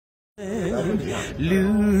This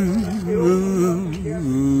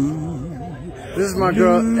is my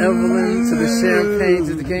girl Evelyn to the Champagne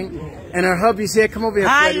to the King, and her hubby's here. Come over here,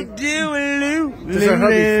 Freddie. How you doing, Lou? This is her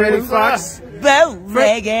hubby, Freddie Fox.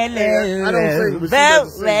 Bowlegged.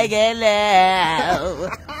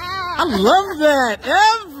 I love that,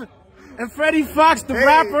 Ev. And Freddie Fox, the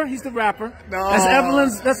rapper. He's the rapper. No.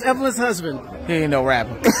 That's Evelyn's husband. He ain't no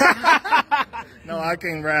rapper. No, I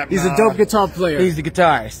can't rap. He's a dope guitar player. He's the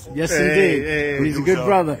guitarist. Yes, indeed. He's a good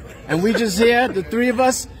brother. And we just here, the three of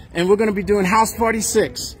us, and we're gonna be doing House Party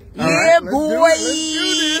 6. Yeah, right, boy.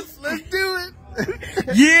 Let's do it.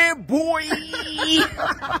 Yeah, boy.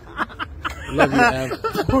 Love you, Ev.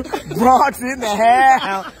 Bronx in the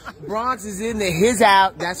house. Bronx is in his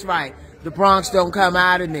house. That's right. The Bronx don't come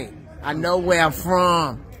out of me. I know where I'm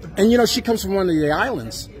from. And you know, she comes from one of the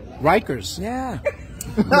islands, Rikers. Yeah.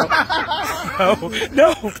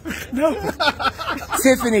 No.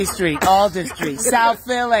 Tiffany Street, Alden Street, South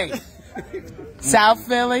Philly. South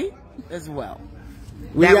Philly as well.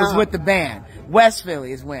 That was with the band. West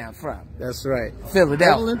Philly is where I'm from. That's right.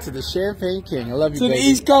 Philadelphia. Evelyn to the Champagne King. I love you, To baby. the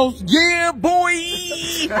East Coast. Yeah, boy.